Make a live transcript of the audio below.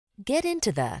Get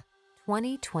into the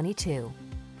 2022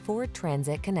 Ford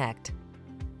Transit Connect.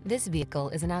 This vehicle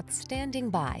is an outstanding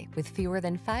buy with fewer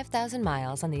than 5,000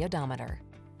 miles on the odometer.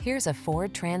 Here's a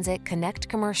Ford Transit Connect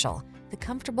commercial, the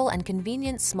comfortable and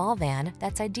convenient small van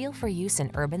that's ideal for use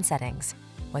in urban settings.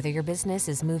 Whether your business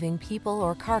is moving people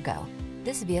or cargo,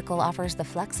 this vehicle offers the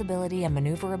flexibility and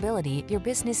maneuverability your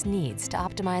business needs to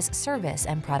optimize service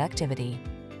and productivity.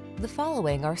 The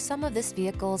following are some of this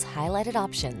vehicle's highlighted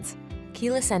options: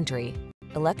 keyless entry,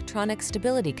 electronic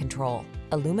stability control,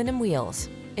 aluminum wheels,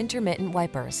 intermittent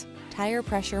wipers, tire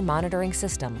pressure monitoring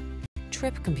system,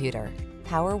 trip computer,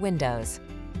 power windows,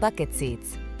 bucket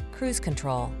seats, cruise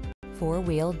control,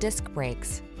 four-wheel disc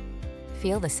brakes.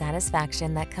 Feel the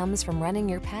satisfaction that comes from running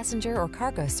your passenger or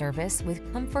cargo service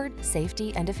with comfort,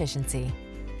 safety, and efficiency.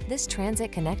 This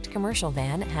Transit Connect commercial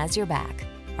van has your back.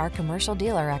 Our commercial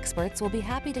dealer experts will be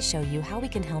happy to show you how we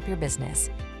can help your business.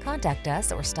 Contact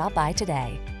us or stop by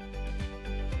today.